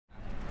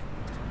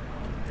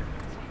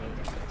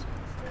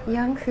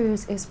Young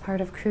Cruse is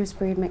part of Cruse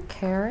Bereavement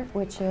Care,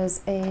 which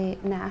is a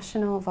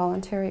national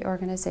voluntary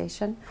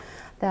organization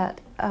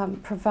that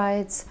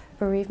provides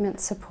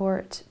bereavement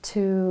support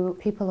to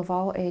people of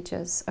all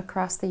ages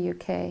across the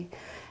UK,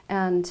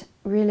 and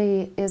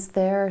really is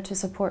there to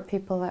support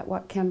people at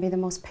what can be the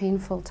most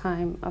painful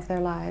time of their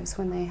lives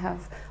when they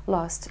have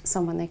lost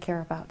someone they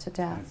care about to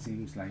death. It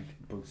seems like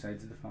both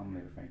sides of the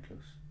family are very close.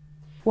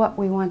 What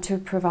we want to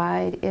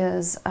provide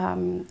is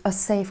a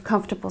safe,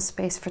 comfortable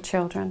space for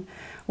children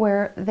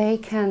where they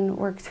can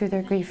work through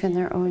their grief in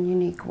their own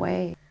unique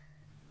way.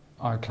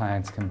 Our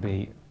clients can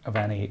be of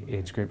any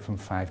age group from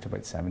 5 to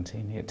about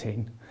 17,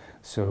 18.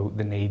 So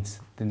the needs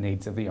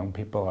of the young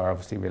people are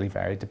obviously really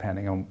varied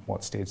depending on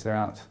what stage they're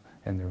at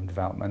in their own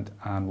development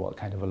and what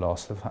kind of a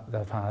loss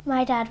they've had.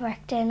 My dad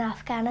worked in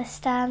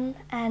Afghanistan,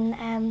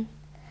 and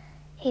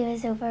he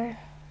was over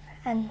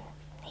and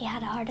he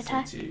had a heart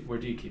attack. So where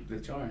do you keep the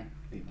jar?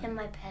 In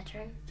my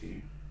bedroom. Do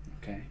you?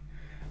 Okay.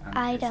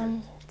 I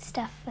done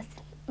stuff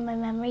with my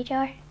memory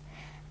jar,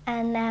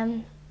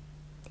 and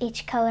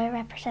each colour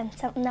represents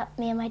something that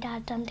me and my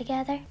dad done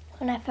together.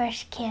 When I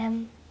first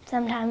came,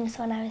 sometimes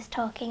when I was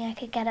talking I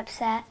could get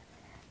upset,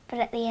 but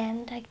at the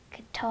end I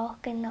could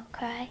talk and not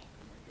cry.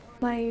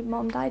 My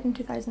mum died in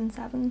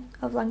 2007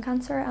 of lung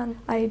cancer, and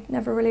I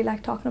never really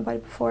liked talking about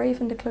it before,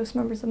 even to close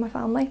members of my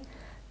family.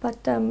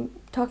 But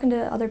talking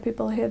to other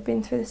people who had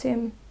been through the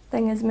same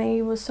thing as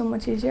me was so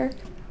much easier.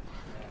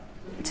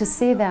 To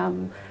see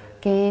them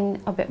gain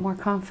a bit more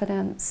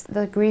confidence.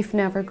 The grief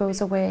never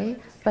goes away,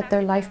 but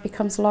their life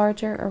becomes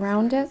larger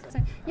around it.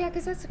 Yeah,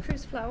 because that's the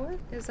Cruse flower,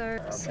 is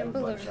our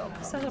symbol of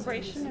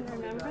celebration and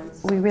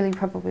remembrance. We really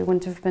probably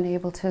wouldn't have been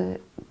able to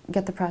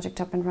get the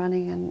project up and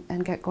running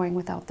and get going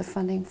without the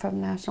funding from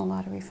National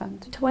Lottery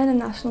Fund. To win a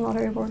National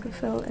Lottery Award would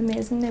feel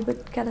amazing. They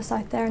would get us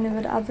out there and they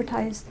would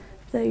advertise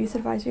the Youth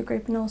Advisory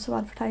Group and also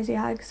advertise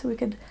YAG, so we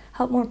could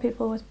help more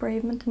people with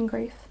bereavement and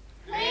grief.